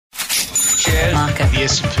market, the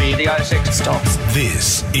S&P, the ASX stocks.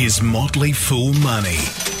 This is Motley Fool Money.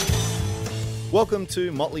 Welcome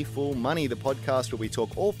to Motley Fool Money, the podcast where we talk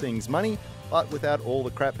all things money, but without all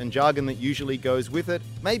the crap and jargon that usually goes with it,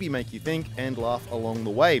 maybe make you think and laugh along the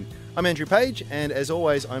way. I'm Andrew Page, and as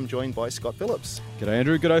always, I'm joined by Scott Phillips. G'day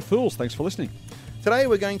Andrew, g'day fools, thanks for listening. Today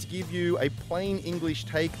we're going to give you a plain English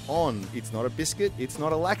take on, it's not a biscuit, it's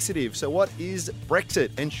not a laxative. So what is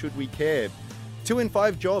Brexit and should we care? 2 in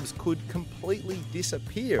 5 jobs could completely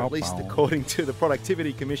disappear, at least according to the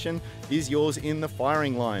Productivity Commission. Is yours in the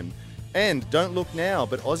firing line? And don't look now,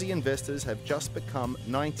 but Aussie investors have just become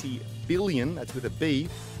 90 billion, that's with a B,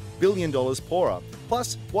 billion dollars poorer.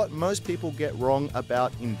 Plus, what most people get wrong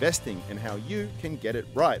about investing and how you can get it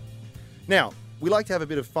right. Now, we like to have a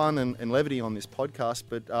bit of fun and levity on this podcast,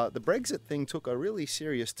 but the Brexit thing took a really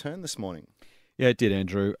serious turn this morning. Yeah, it did,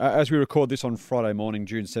 Andrew. As we record this on Friday morning,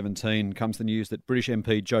 June 17, comes the news that British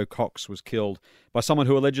MP Jo Cox was killed by someone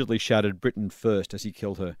who allegedly shouted Britain first as he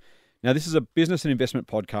killed her. Now, this is a business and investment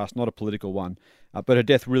podcast, not a political one, but her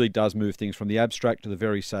death really does move things from the abstract to the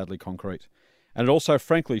very sadly concrete. And it also,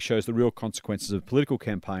 frankly, shows the real consequences of political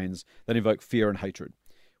campaigns that invoke fear and hatred.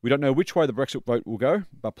 We don't know which way the Brexit vote will go,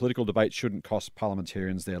 but political debate shouldn't cost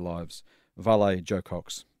parliamentarians their lives. Vale Jo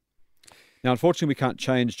Cox. Now, unfortunately, we can't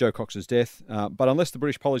change Jo Cox's death, but unless the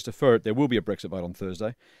British Polish defer it, there will be a Brexit vote on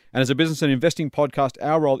Thursday. And as a business and investing podcast,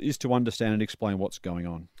 our role is to understand and explain what's going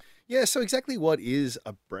on. Yeah, so exactly what is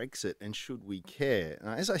a Brexit and should we care?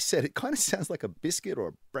 As I said, it kind of sounds like a biscuit or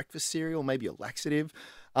a breakfast cereal, maybe a laxative,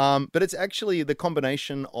 but it's actually the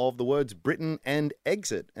combination of the words Britain and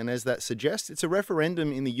exit. And as that suggests, it's a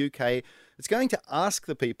referendum in the UK. It's going to ask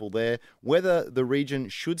the people there whether the region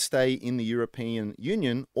should stay in the European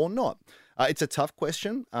Union or not. It's a tough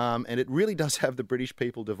question, and it really does have the British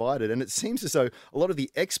people divided. And it seems as though a lot of the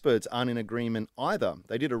experts aren't in agreement either.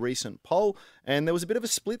 They did a recent poll, and there was a bit of a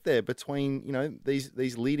split there between,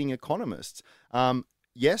 these leading economists.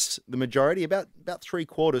 Yes, the majority, about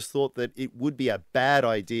 3/4, thought that it would be a bad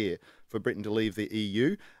idea for Britain to leave the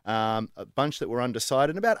EU. A bunch that were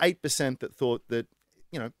undecided, and about 8% that thought that,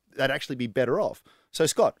 they'd actually be better off. So,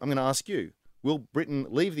 Scott, I'm going to ask you, will Britain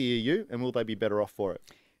leave the EU, and will they be better off for it?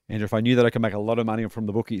 Andrew, if I knew that, I could make a lot of money from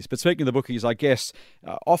the bookies. But speaking of the bookies, I guess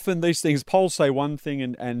often these things, polls say one thing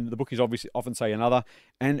and the bookies obviously often say another.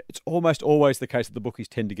 And it's almost always the case that the bookies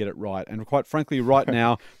tend to get it right. And quite frankly, right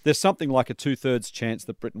now, there's something like a 2/3 chance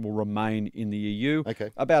that Britain will remain in the EU.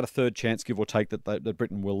 Okay. About a third chance, give or take, that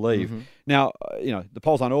Britain will leave. Mm-hmm. Now, the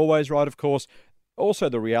polls aren't always right, of course. Also,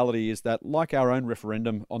 the reality is that, like our own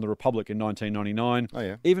referendum on the Republic in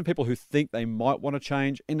 1999, even people who think they might want to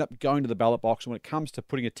change end up going to the ballot box. And when it comes to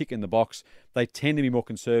putting a tick in the box, they tend to be more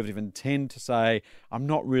conservative and tend to say, I'm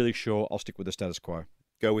not really sure, I'll stick with the status quo.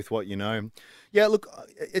 Go with what you know. Yeah, look,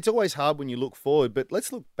 it's always hard when you look forward, but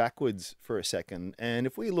let's look backwards for a second. And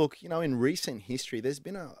if we look, in recent history, there's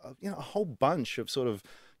been a whole bunch of sort of,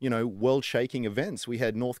 world-shaking events. We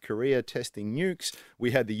had North Korea testing nukes. We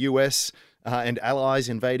had the US and allies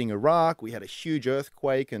invading Iraq. We had a huge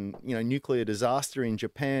earthquake and, nuclear disaster in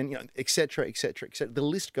Japan, et cetera, et cetera, et cetera. The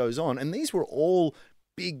list goes on. And these were all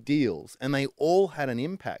big deals, and they all had an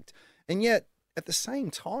impact. And yet, at the same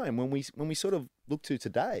time, when we sort of look to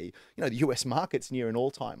today, the US market's near an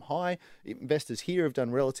all-time high. Investors here have done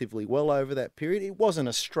relatively well over that period. It wasn't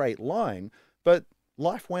a straight line, but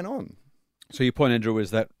life went on. So your point, Andrew,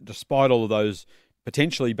 is that despite all of those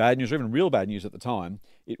potentially bad news or even real bad news at the time,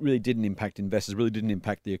 it really didn't impact investors, really didn't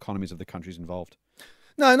impact the economies of the countries involved.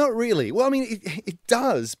 No, not really. Well, I mean, it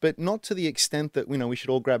does, but not to the extent that, we should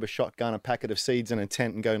all grab a shotgun, a packet of seeds and a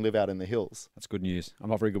tent and go and live out in the hills. That's good news. I'm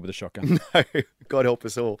not very good with a shotgun. No, God help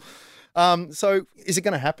us all. So is it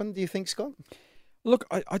going to happen, do you think, Scott? Look,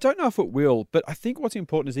 I don't know if it will, but I think what's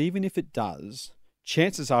important is even if it does,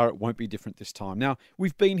 chances are it won't be different this time. Now,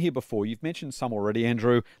 we've been here before. You've mentioned some already,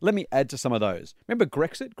 Andrew. Let me add to some of those. Remember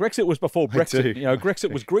Grexit? Grexit was before Brexit.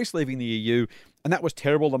 Grexit was Greece leaving the EU, and that was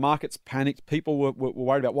terrible. The markets panicked. People were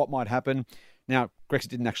worried about what might happen. Now, Brexit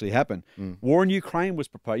didn't actually happen. War in Ukraine was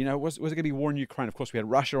proposed. Was it going to be war in Ukraine? Of course, we had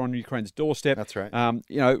Russia on Ukraine's doorstep. That's right.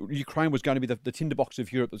 Ukraine was going to be the tinderbox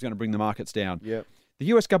of Europe that was going to bring the markets down. Yeah. The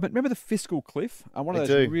US government, remember the fiscal cliff? One of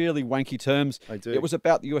those really wanky terms. I do. It was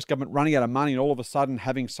about the US government running out of money and all of a sudden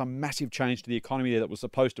having some massive change to the economy there that was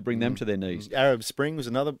supposed to bring them to their knees. Arab Spring was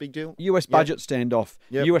another big deal. US budget standoff.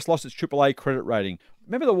 Yep. The US lost its AAA credit rating.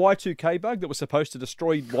 Remember the Y2K bug that was supposed to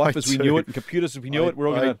destroy life as we knew it and computers as we knew it?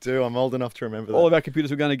 I do. I'm old enough to remember that. All of our computers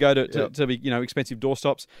were going to go to be expensive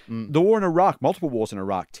doorstops. The war in Iraq, multiple wars in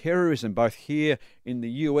Iraq, terrorism, both here in the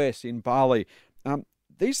US, in Bali.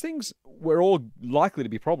 These things were all likely to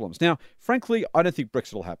be problems. Now, frankly, I don't think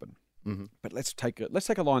Brexit will happen. But let's take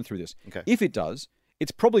a line through this. Okay. If it does,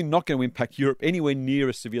 it's probably not going to impact Europe anywhere near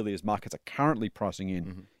as severely as markets are currently pricing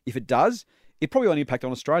in. If it does, it probably won't impact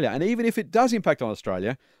on Australia. And even if it does impact on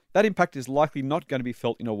Australia, that impact is likely not going to be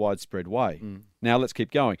felt in a widespread way. Now let's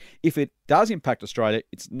keep going. If it does impact Australia,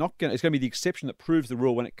 it's going to be the exception that proves the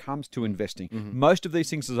rule when it comes to investing. Most of these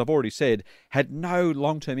things, as I've already said, had no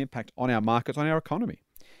long-term impact on our markets, on our economy.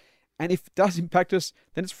 And if it does impact us,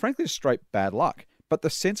 then it's frankly just straight bad luck. But the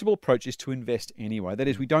sensible approach is to invest anyway. That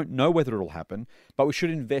is, we don't know whether it'll happen, but we should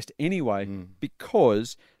invest anyway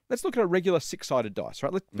because let's look at a regular six-sided dice,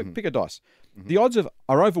 right? Let's pick a dice. The odds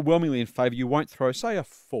are overwhelmingly in favour you won't throw, say, a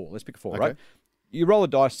 4. Let's pick a 4, right? You roll a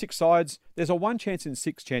dice, 6 sides. There's a 1 chance in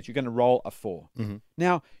 6 chance you're going to roll a 4.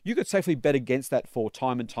 Now, you could safely bet against that 4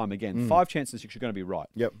 time and time again. 5 chances in 6 you're going to be right.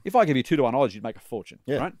 Yep. If I give you 2-to-1 odds, you'd make a fortune,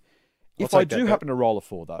 right? If I do happen to roll a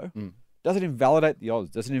 4, though, does it invalidate the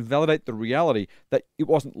odds? Does it invalidate the reality that it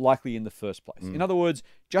wasn't likely in the first place? In other words,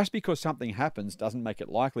 just because something happens doesn't make it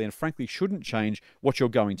likely and frankly shouldn't change what you're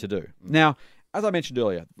going to do. Now, as I mentioned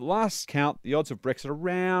earlier, the last count, the odds of Brexit are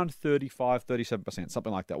around 35, 37%,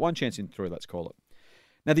 something like that. 1 chance in 3, let's call it.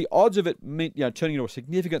 Now, the odds of it turning into a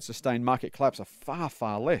significant sustained market collapse are far,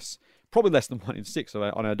 far less. Probably less than 1 in 6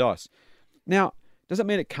 on our dice. Now, does it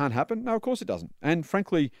mean it can't happen? No, of course it doesn't. And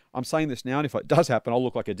frankly, I'm saying this now, and if it does happen, I'll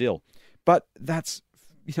look like a dill. But that's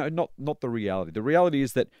not the reality. The reality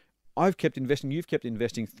is that I've kept investing, you've kept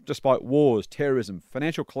investing despite wars, terrorism,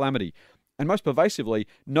 financial calamity, and most pervasively,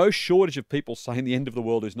 no shortage of people saying the end of the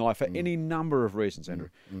world is nigh for any number of reasons, Andrew.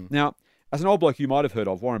 Now, as an old bloke you might have heard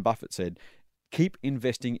of, Warren Buffett said, keep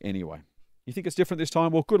investing anyway. You think it's different this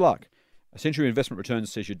time? Well, good luck. A Century Investment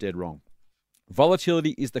Returns says you're dead wrong.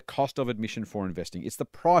 Volatility is the cost of admission for investing. It's the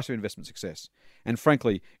price of investment success. And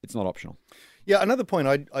frankly, it's not optional. Yeah, another point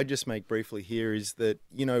I'd just make briefly here is that,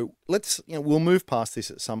 we'll move past this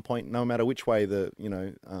at some point, no matter which way the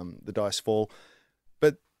dice fall.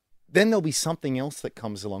 But then there'll be something else that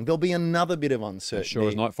comes along. There'll be another bit of uncertainty. Sure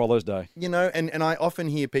as night follows day. And I often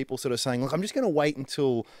hear people sort of saying, look, I'm just going to wait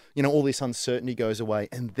until, all this uncertainty goes away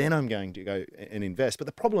and then I'm going to go and invest. But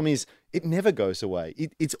the problem is it never goes away.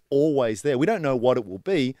 It's always there. We don't know what it will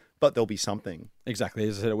be, but there'll be something. Exactly.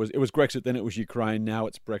 As I said, it was Brexit, then it was Ukraine, now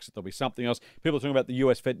it's Brexit, there'll be something else. People are talking about the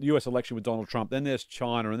US election with Donald Trump, then there's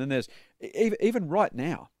China, and then there's, even right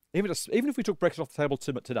now, even if we took Brexit off the table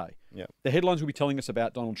today, the headlines will be telling us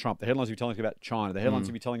about Donald Trump. The headlines will be telling us about China. The headlines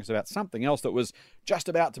will be telling us about something else that was just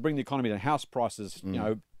about to bring the economy down. House prices,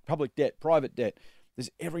 public debt, private debt. There's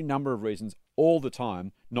every number of reasons all the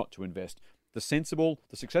time not to invest. The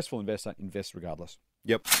successful investor invests regardless.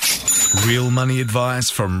 Yep. Real money advice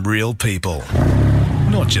from real people.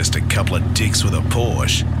 Not just a couple of dicks with a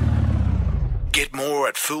Porsche. Get more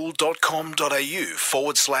at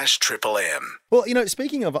fool.com.au/Triple M. Well,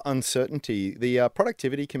 speaking of uncertainty, the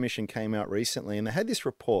Productivity Commission came out recently and they had this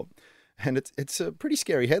report, and it's a pretty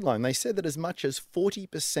scary headline. They said that as much as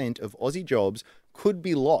 40% of Aussie jobs could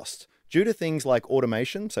be lost due to things like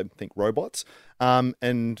automation, so think robots, and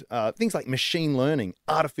things like machine learning,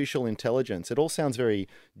 artificial intelligence. It all sounds very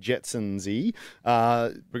Jetsons-y.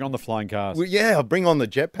 Bring on the flying cars. Well, yeah, bring on the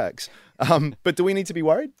jetpacks. But do we need to be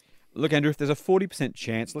worried? Look, Andrew, if there's a 40%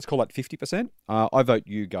 chance, let's call that 50%. I vote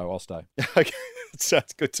you go, I'll stay. Okay,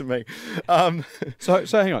 sounds good to me. So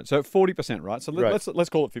hang on. So 40%, right? So let's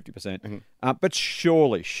call it 50%. But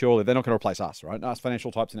surely they're not going to replace us, right? Us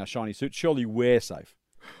financial types in our shiny suits. Surely we're safe.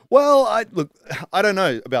 Well, I don't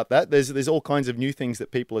know about that. There's all kinds of new things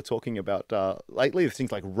that people are talking about lately.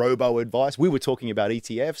 Things like robo advice. We were talking about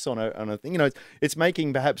ETFs on a thing. It's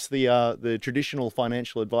making perhaps the traditional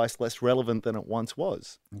financial advice less relevant than it once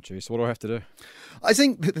was. Geez, what do I have to do? I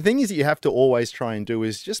think the thing is that you have to always try and do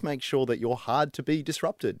is just make sure that you're hard to be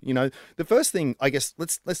disrupted. The first thing, I guess,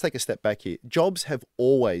 let's take a step back here. Jobs have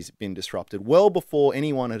always been disrupted. Well before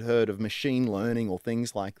anyone had heard of machine learning or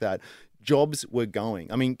things like that, jobs were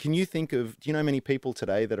going. I mean, do you know many people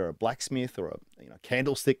today that are a blacksmith or a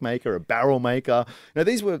candlestick maker, a barrel maker?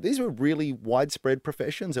 These were really widespread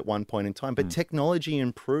professions at one point in time, but technology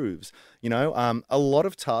improves. A lot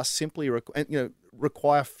of tasks simply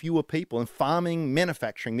require fewer people, and farming,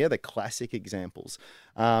 manufacturing, they're the classic examples.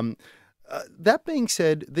 That being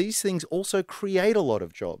said, these things also create a lot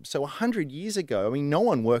of jobs. So 100 years ago, no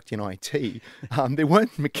one worked in IT. There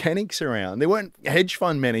weren't mechanics around. There weren't hedge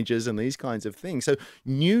fund managers and these kinds of things. So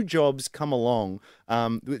new jobs come along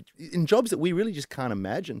in jobs that we really just can't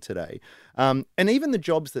imagine today. And even the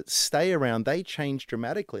jobs that stay around, they change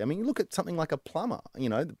dramatically. I mean, you look at something like a plumber.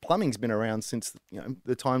 The plumbing's been around since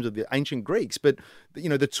the times of the ancient Greeks, but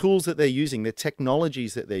the tools that they're using, the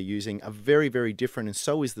technologies that they're using are very, very different, and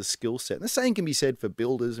so is the skill set. And the same can be said for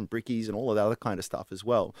builders and brickies and all of that other kind of stuff as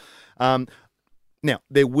well. Now,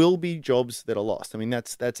 there will be jobs that are lost. I mean,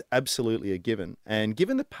 that's absolutely a given. And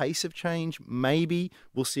given the pace of change, maybe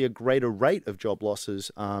we'll see a greater rate of job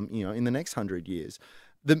losses, in the next 100 years.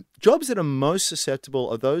 The jobs that are most susceptible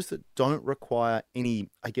are those that don't require any,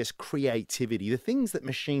 creativity, the things that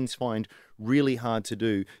machines find really hard to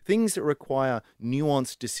do, things that require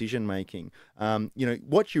nuanced decision making.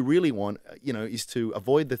 What you really want, is to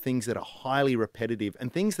avoid the things that are highly repetitive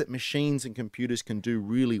and things that machines and computers can do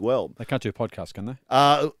really well. They can't do podcasts, can they?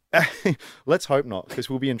 Let's hope not, because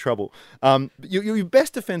we'll be in trouble. Your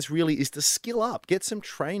best defense really is to skill up, get some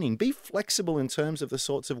training, be flexible in terms of the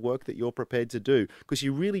sorts of work that you're prepared to do, because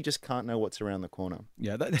you really just can't know what's around the corner.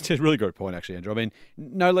 Yeah, that's a really good point, actually, Andrew. I mean,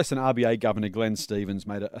 no less than RBA Governor Glenn Stevens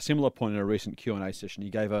made a similar point in a recent Q&A session. He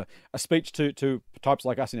gave a speech to types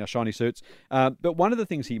like us in our shiny suits. But one of the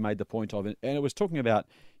things he made the point of, and it was talking about,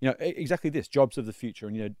 exactly this, jobs of the future,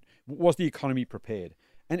 and, was the economy prepared?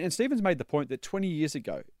 And Stevens made the point that 20 years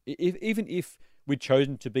ago, even if we'd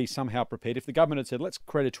chosen to be somehow prepared, if the government had said, let's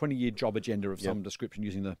create a 20-year job agenda of some description,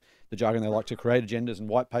 using the jargon they like to create, agendas and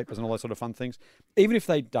white papers and all those sort of fun things, even if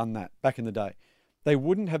they'd done that back in the day, they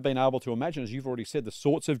wouldn't have been able to imagine, as you've already said, the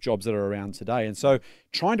sorts of jobs that are around today. And so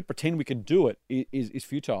trying to pretend we can do it is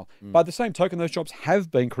futile. By the same token, those jobs have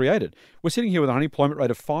been created. We're sitting here with an unemployment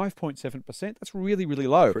rate of 5.7%. That's really, really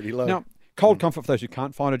low. Pretty low. Now, cold comfort for those who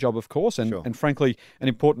can't find a job, of course, and frankly, an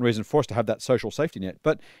important reason for us to have that social safety net.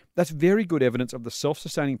 But that's very good evidence of the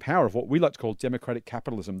self-sustaining power of what we like to call democratic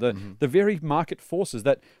capitalism, the very market forces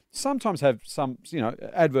that sometimes have some,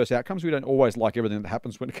 adverse outcomes. We don't always like everything that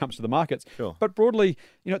happens when it comes to the markets. Sure. But broadly,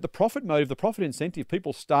 the profit motive, the profit incentive,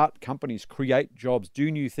 people start companies, create jobs, do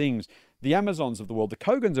new things. The Amazons of the world, the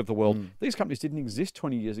Kogans of the world, these companies didn't exist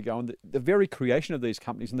 20 years ago, and the very creation of these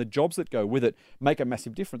companies and the jobs that go with it make a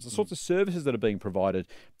massive difference. The sorts of services that are being provided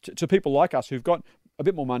to people like us who've got a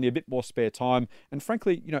bit more money, a bit more spare time, and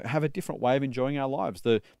frankly, have a different way of enjoying our lives.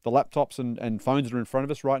 The laptops and phones that are in front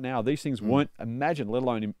of us right now, these things weren't imagined, let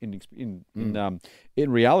alone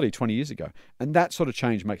in reality 20 years ago. And that sort of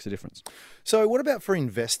change makes a difference. So what about for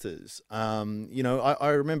investors? I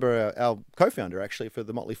remember our co-founder, actually, for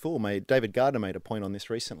the Motley Fool, David Gardner, made a point on this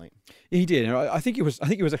recently. He did. I think he was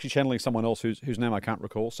actually channeling someone else whose name I can't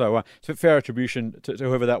recall. So fair attribution to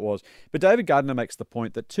whoever that was. But David Gardner makes the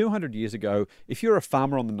point that 200 years ago, if you're a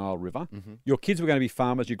farmer on the Nile River, your kids were going to be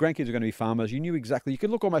farmers, your grandkids were going to be farmers. You knew exactly. You could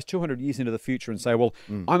look almost 200 years into the future and say, well,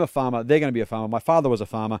 I'm a farmer, they're going to be a farmer, my father was a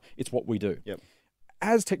farmer, it's what we do. Yep.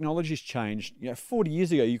 As technology's changed, 40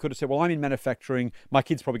 years ago, you could have said, well, I'm in manufacturing, my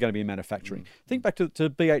kid's probably going to be in manufacturing. Think back to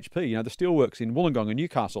BHP, the steelworks in Wollongong and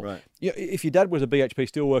Newcastle. Right. If your dad was a BHP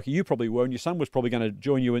steelworker, you probably were, and your son was probably going to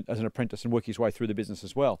join you as an apprentice and work his way through the business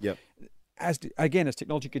as well. Yep. As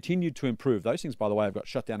technology continued to improve, those things, by the way, have got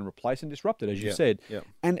shut down and replaced and disrupted, as you said. Yep.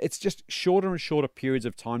 And it's just shorter and shorter periods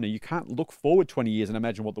of time now. You can't look forward 20 years and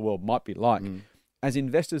imagine what the world might be like. As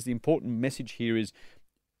investors, the important message here is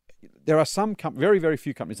there are some very, very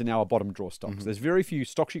few companies that now are bottom drawer stocks. There's very few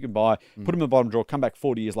stocks you can buy, put them in the bottom drawer, come back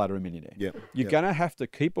 40 years later a millionaire. You're going to have to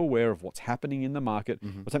keep aware of what's happening in the market,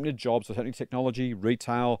 what's happening to jobs, what's happening to technology,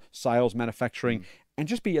 retail, sales, manufacturing, and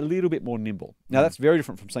just be a little bit more nimble. Now, that's very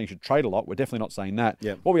different from saying you should trade a lot. We're definitely not saying that.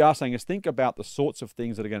 What we are saying is think about the sorts of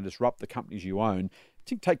things that are going to disrupt the companies you own.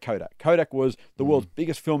 Take Kodak. Kodak was the world's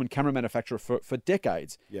biggest film and camera manufacturer for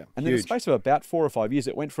decades. And then in the space of about 4 or 5 years,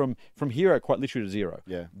 it went from hero quite literally to zero.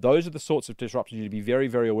 Those are the sorts of disruptions you need to be very,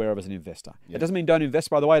 very aware of as an investor. It doesn't mean don't invest,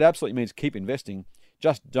 by the way. It absolutely means keep investing.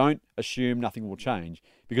 Just don't assume nothing will change,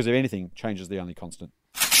 because if anything, change is the only constant.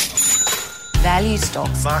 Value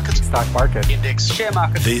stocks. Market. Stock market. Index. Share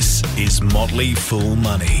market. This is Motley Fool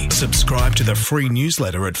Money. Subscribe to the free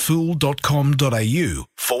newsletter at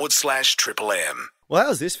fool.com.au/MMM. Well,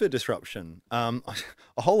 how's this for disruption?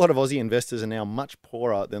 A whole lot of Aussie investors are now much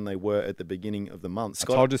poorer than they were at the beginning of the month.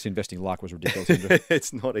 Scott, I told you this investing luck was ridiculous.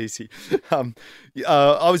 It's not easy.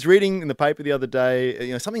 I was reading in the paper the other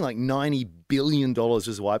day, something like $90 billion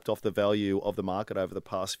was wiped off the value of the market over the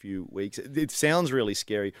past few weeks. It sounds really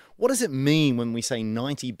scary. What does it mean when we say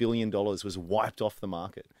 $90 billion was wiped off the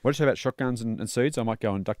market? What did you say about shotguns and seeds? I might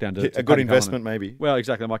go and duck down to a good investment, maybe. Well,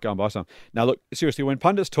 exactly. I might go and buy some. Now, look, seriously, when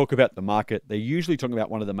pundits talk about the market, they're usually talking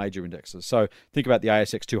about one of the major indexes. So think about the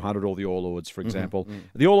ASX 200 or the All Ords, for example.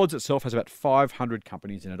 The All Ords itself has about 500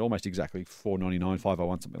 companies in it, almost exactly 499,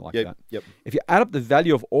 501, something like that. Yep. If you add up the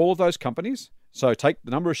value of all of those companies, so take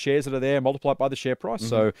the number of shares that are there, multiply it by the share price.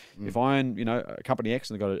 So if I own, a company X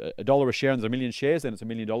and they've got a dollar a share and there's 1 million shares, then it's $1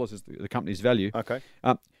 million is the company's value. Okay.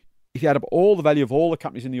 If you add up all the value of all the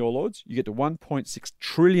companies in the All Ords, you get to $1.6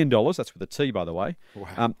 trillion. That's with a T, by the way.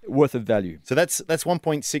 Wow. Worth of value. So that's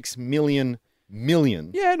 1.6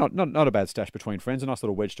 million. Yeah, not a bad stash between friends. A nice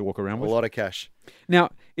little wedge to walk around with. A lot of cash.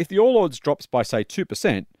 Now, if the All Ords drops by, say,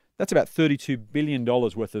 2%, that's about $32 billion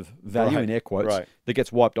worth of value, in air quotes, that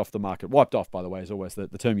gets wiped off the market. Wiped off, by the way, is always the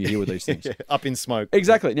term you hear with these things. Up in smoke.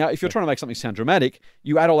 Exactly. Now, if you're trying to make something sound dramatic,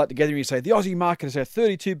 you add all that together and you say, the Aussie market is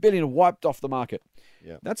 $32 billion wiped off the market.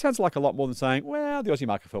 Yeah. That sounds like a lot more than saying, well, the Aussie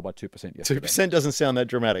market fell by 2% yesterday. 2% doesn't sound that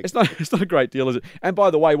dramatic. It's not a great deal, is it? And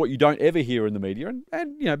by the way, what you don't ever hear in the media,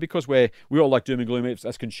 and because we all like doom and gloom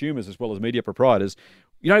as consumers as well as media proprietors,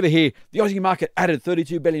 you never hear the Aussie market added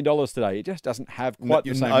 $32 billion today. It just doesn't have quite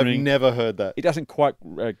the same ring. I've never heard that. It doesn't quite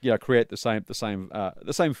create the same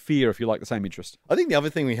fear, if you like, the same interest. I think the other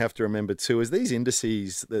thing we have to remember too is these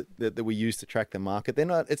indices that we use to track the market.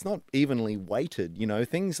 It's not evenly weighted.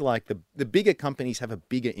 Things like the bigger companies have a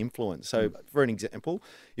bigger influence. So, for an example,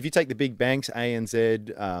 if you take the big banks,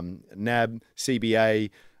 ANZ, NAB,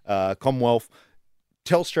 CBA, Commonwealth,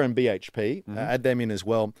 Telstra and BHP, add them in as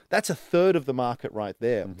well. That's a third of the market right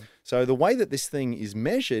there. So the way that this thing is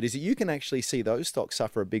measured is that you can actually see those stocks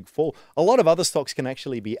suffer a big fall. A lot of other stocks can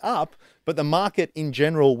actually be up, but the market in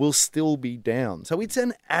general will still be down. So it's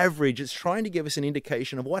an average. It's trying to give us an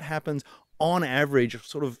indication of what happens on average,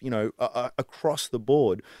 sort of, across the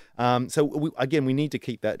board. We need to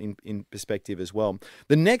keep that in perspective as well.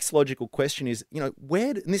 The next logical question is,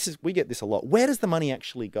 we get this a lot. Where does the money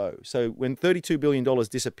actually go? So when $32 billion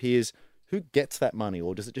disappears, who gets that money,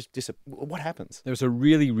 or does it just disappear? What happens? There's a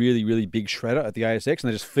really, really, really big shredder at the ASX, and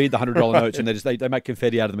they just feed the $100 notes, and they make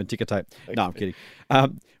confetti out of them and ticker tape. Okay. No, I'm kidding.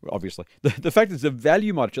 Obviously, the fact is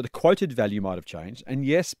the quoted value might have changed, and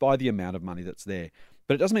yes, by the amount of money that's there.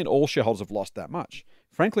 But it doesn't mean all shareholders have lost that much.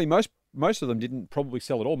 Frankly, most of them didn't probably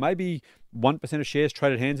sell at all. Maybe 1% of shares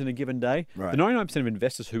traded hands in a given day. Right. The 99% of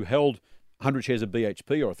investors who held 100 shares of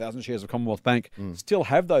BHP or 1,000 shares of Commonwealth Bank still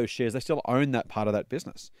have those shares. They still own that part of that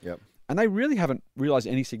business. Yep. And they really haven't realised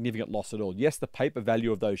any significant loss at all. Yes, the paper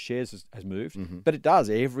value of those shares has moved, but it does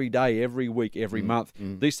every day, every week, every month.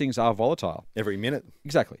 These things are volatile. Every minute.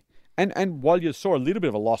 Exactly. And while you saw a little bit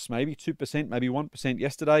of a loss, maybe 2%, maybe 1%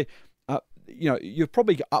 yesterday, you're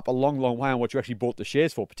probably up a long, long way on what you actually bought the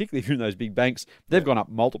shares for, particularly if you're in those big banks. They've gone up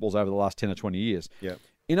multiples over the last 10 or 20 years. Yeah.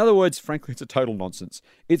 In other words, frankly, it's a total nonsense.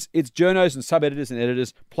 It's journos and sub-editors and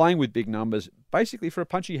editors playing with big numbers, basically for a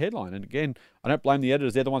punchy headline. And again, I don't blame the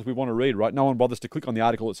editors. They're the ones we want to read, right? No one bothers to click on the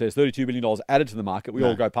article that says $32 billion added to the market. We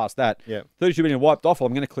all go past that. Yeah. $32 billion wiped off. Well,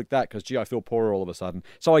 I'm going to click that because, I feel poorer all of a sudden.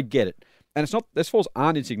 So I get it. And it's not, those falls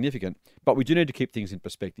aren't insignificant, but we do need to keep things in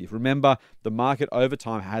perspective. Remember, the market over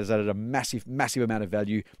time has added a massive, massive amount of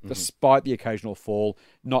value despite the occasional fall,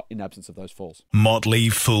 not in absence of those falls. Motley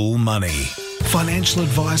Fool Money. Financial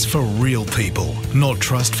advice for real people, not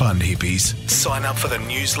trust fund hippies. Sign up for the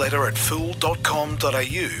newsletter at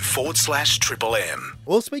fool.com.au/MMM.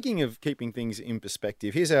 Well, speaking of keeping things in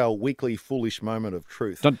perspective, here's our weekly foolish moment of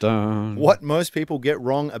truth. Dun dun. What most people get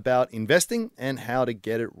wrong about investing and how to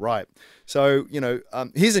get it right. So,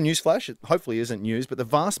 here's a news flash. It hopefully isn't news, but the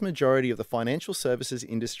vast majority of the financial services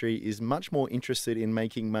industry is much more interested in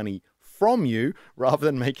making money from you rather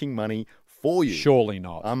than making money for you. Surely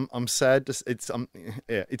not. I'm sad to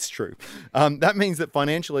it's true. That means that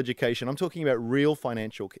financial education, I'm talking about real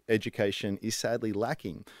financial education, is sadly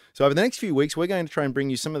lacking. So over the next few weeks, we're going to try and bring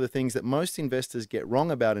you some of the things that most investors get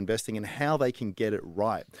wrong about investing and how they can get it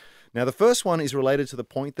right. Now, the first one is related to the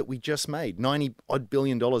point that we just made, $90-odd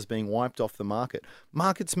billion being wiped off the market.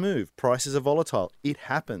 Markets move, prices are volatile, it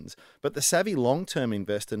happens. But the savvy long-term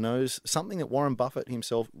investor knows something that Warren Buffett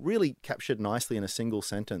himself really captured nicely in a single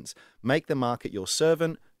sentence. Make the market your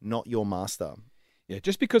servant, not your master. Yeah,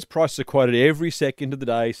 just because prices are quoted every second of the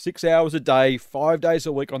day, 6 hours a day, 5 days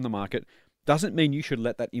a week on the market, doesn't mean you should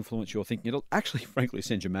let that influence your thinking. It'll actually, frankly,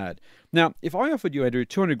 send you mad. Now, if I offered you, Andrew,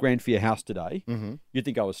 $200,000 for your house today, you'd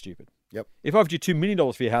think I was stupid. Yep. If I offered you $2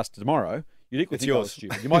 million for your house tomorrow, you'd equally think I was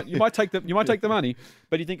stupid. You might take the money,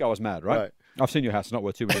 but you think I was mad, right? I've seen your house; it's not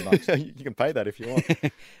worth $2 million. You can pay that if you want.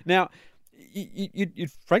 Now,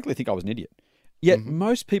 you'd frankly think I was an idiot. Yet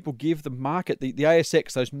most people give the market, the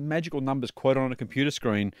ASX, those magical numbers quoted on a computer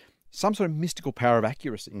screen, some sort of mystical power of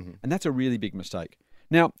accuracy. And that's a really big mistake.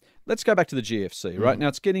 Now, let's go back to the GFC, right? Now,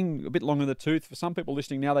 it's getting a bit long in the tooth. For some people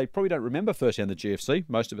listening now, they probably don't remember firsthand the GFC.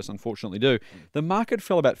 Most of us, unfortunately, do. The market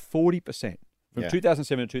fell about 40% from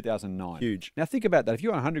 2007 to 2009. Huge. Now, think about that. If you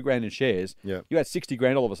had 100 grand in shares, Yeah. you had 60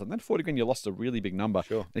 grand all of a sudden. Then 40 grand, you lost a really big number.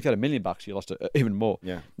 Sure. And if you had $1 million, you lost even more.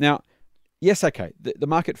 Yeah. Now, yes, okay, the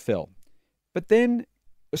market fell. But then,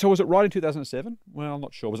 so was it right in 2007? Well,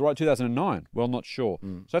 not sure. Was it right in 2009? Well, not sure.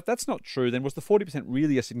 So if that's not true, then was the 40%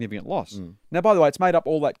 really a significant loss? Now, by the way, it's made up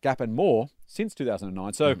all that gap and more since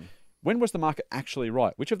 2009. So when was the market actually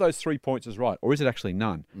right? Which of those 3 points is right? Or is it actually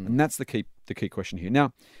none? And that's the key question here.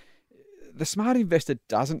 Now, the smart investor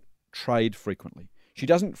doesn't trade frequently. She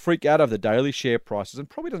doesn't freak out over the daily share prices and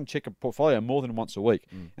probably doesn't check a portfolio more than once a week.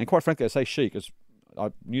 And quite frankly, I say she because,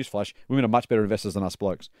 newsflash, women are much better investors than us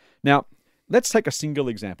blokes. Now, let's take a single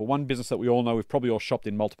example. One business that we all know, we've probably all shopped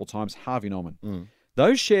in multiple times, Harvey Norman.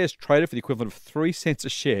 Those shares traded for the equivalent of 3 cents a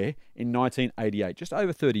share in 1988, just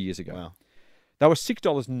over 30 years ago. Wow. They were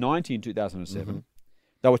 $6.90 in 2007.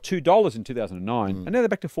 They were $2 in 2009, and now they're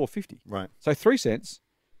back to $4.50. Right. So 3 cents,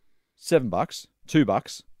 $7, $2,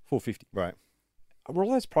 $4.50. Right. Were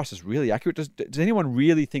all those prices really accurate? Does anyone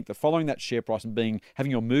really think that following that share price and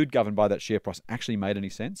having your mood governed by that share price actually made any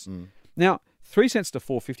sense? Now, 3 cents to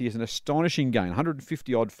 $4.50 is an astonishing gain,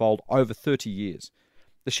 150 odd fold over 30 years.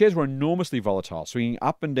 The shares were enormously volatile, swinging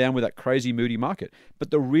up and down with that crazy moody market.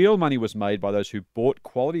 But the real money was made by those who bought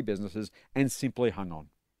quality businesses and simply hung on.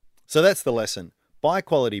 So that's the lesson. Buy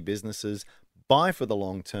quality businesses, buy for the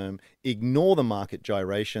long term, ignore the market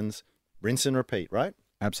gyrations, rinse and repeat, right?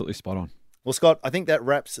 Absolutely spot on. Well, Scott, I think that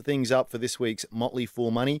wraps things up for this week's Motley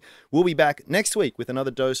Fool Money. We'll be back next week with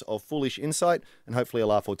another dose of foolish insight and hopefully a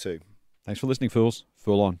laugh or two. Thanks for listening, fools.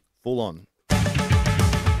 Fool on. Full on.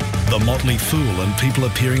 The Motley Fool and people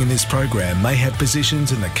appearing in this program may have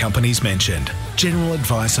positions in the companies mentioned. General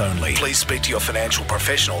advice only. Please speak to your financial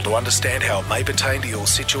professional to understand how it may pertain to your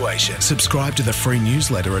situation. Subscribe to the free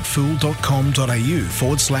newsletter at fool.com.au/MMM.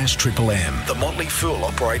 The Motley Fool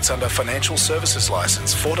operates under Financial Services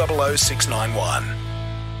Licence 400691.